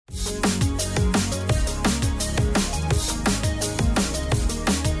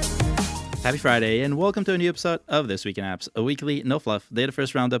Happy Friday, and welcome to a new episode of This Week in Apps, a weekly, no-fluff,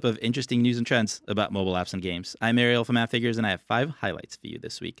 data-first roundup of interesting news and trends about mobile apps and games. I'm Ariel from AppFigures, and I have 5 highlights for you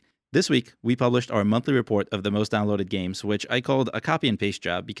this week. This week, we published our monthly report of the most downloaded games, which I called a copy and paste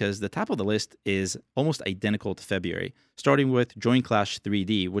job because the top of the list is almost identical to February, starting with Join Clash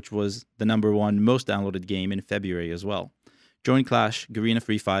 3D, which was the number 1 most downloaded game in February as well. Join Clash, Garena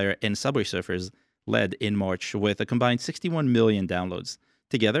Free Fire, and Subway Surfers led in March with a combined 61 million downloads.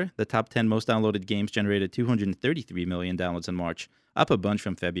 Together, the top 10 most downloaded games generated 233 million downloads in March, up a bunch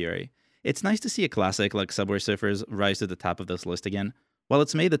from February. It's nice to see a classic like Subway Surfers rise to the top of this list again. While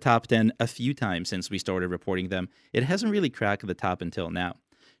it's made the top 10 a few times since we started reporting them, it hasn't really cracked the top until now.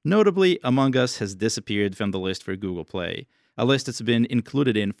 Notably, Among Us has disappeared from the list for Google Play, a list it's been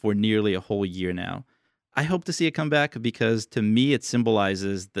included in for nearly a whole year now. I hope to see it come back because to me it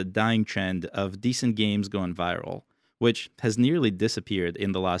symbolizes the dying trend of decent games going viral, which has nearly disappeared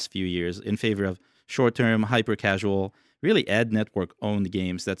in the last few years in favor of short-term, hyper-casual, really ad network-owned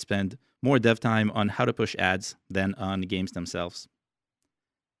games that spend more dev time on how to push ads than on games themselves.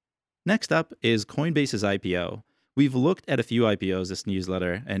 Next up is Coinbase's IPO. We've looked at a few IPOs this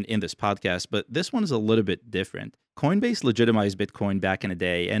newsletter and in this podcast, but this one is a little bit different. Coinbase legitimized Bitcoin back in the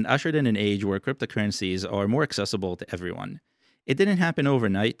day and ushered in an age where cryptocurrencies are more accessible to everyone. It didn't happen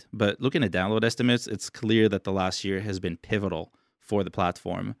overnight, but looking at download estimates, it's clear that the last year has been pivotal for the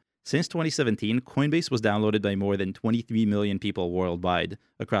platform. Since 2017, Coinbase was downloaded by more than 23 million people worldwide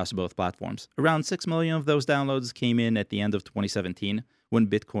across both platforms. Around 6 million of those downloads came in at the end of 2017 when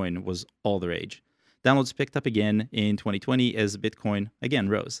Bitcoin was all the rage. Downloads picked up again in 2020 as Bitcoin again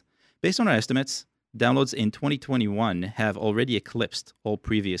rose. Based on our estimates, downloads in 2021 have already eclipsed all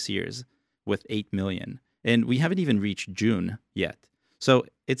previous years with 8 million. And we haven't even reached June yet. So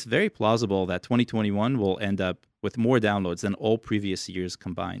it's very plausible that 2021 will end up with more downloads than all previous years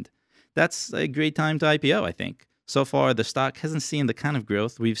combined. That's a great time to IPO, I think. So far, the stock hasn't seen the kind of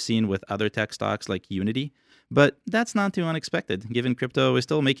growth we've seen with other tech stocks like Unity, but that's not too unexpected, given crypto is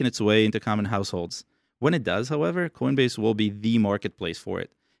still making its way into common households. When it does, however, Coinbase will be the marketplace for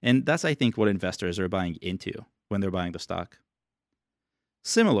it. And that's, I think, what investors are buying into when they're buying the stock.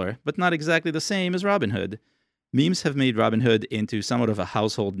 Similar, but not exactly the same, as Robinhood. Memes have made Robinhood into somewhat of a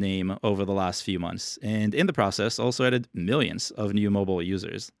household name over the last few months, and in the process also added millions of new mobile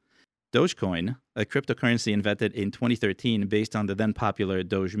users. Dogecoin, a cryptocurrency invented in 2013 based on the then popular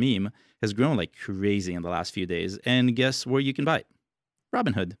Doge meme, has grown like crazy in the last few days, and guess where you can buy it?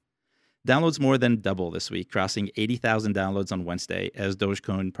 Robinhood. Downloads more than double this week, crossing 80,000 downloads on Wednesday as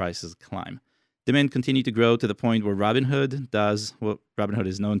Dogecoin prices climb. Demand continued to grow to the point where Robinhood does what Robinhood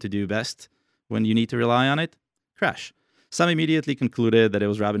is known to do best when you need to rely on it: crash. Some immediately concluded that it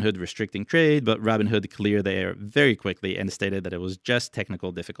was Robinhood restricting trade, but Robinhood cleared the air very quickly and stated that it was just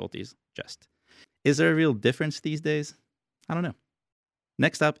technical difficulties. Is there a real difference these days? I don't know.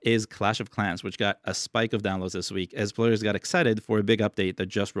 Next up is Clash of Clans, which got a spike of downloads this week as players got excited for a big update that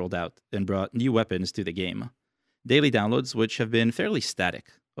just rolled out and brought new weapons to the game. Daily downloads, which have been fairly static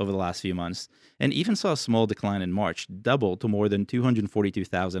over the last few months, and even saw a small decline in March, doubled to more than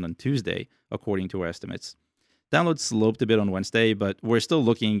 242,000 on Tuesday, according to our estimates. Downloads sloped a bit on Wednesday, but we're still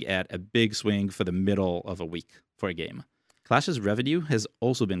looking at a big swing for the middle of a week for a game. Clash's revenue has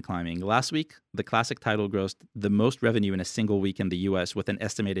also been climbing. Last week, the classic title grossed the most revenue in a single week in the US with an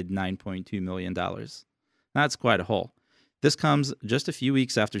estimated $9.2 million. That's quite a haul. This comes just a few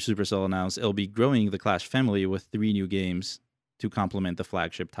weeks after Supercell announced it'll be growing the Clash family with 3 new games to complement the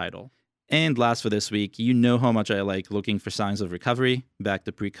flagship title. And last for this week, you know how much I like looking for signs of recovery back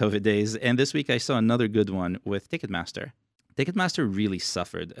to pre-COVID days, and this week I saw another good one with Ticketmaster. Ticketmaster really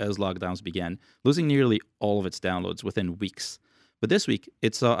suffered as lockdowns began, losing nearly all of its downloads within weeks. But this week,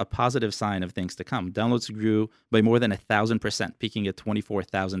 it saw a positive sign of things to come. Downloads grew by more than 1,000%, peaking at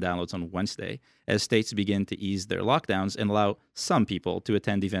 24,000 downloads on Wednesday, as states begin to ease their lockdowns and allow some people to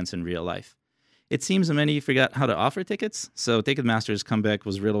attend events in real life. It seems many forgot how to offer tickets, so Ticketmaster's comeback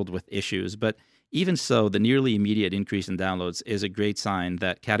was riddled with issues, but even so, the nearly immediate increase in downloads is a great sign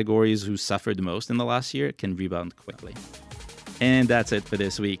that categories who suffered most in the last year can rebound quickly. And that's it for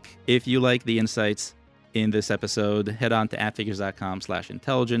this week. If you like the insights in this episode, head on to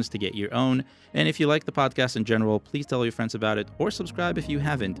appfigures.com/intelligence to get your own. And if you like the podcast in general, please tell your friends about it or subscribe if you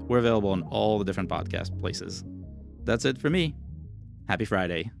haven't. We're available on all the different podcast places. That's it for me. Happy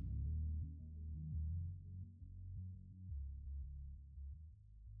Friday.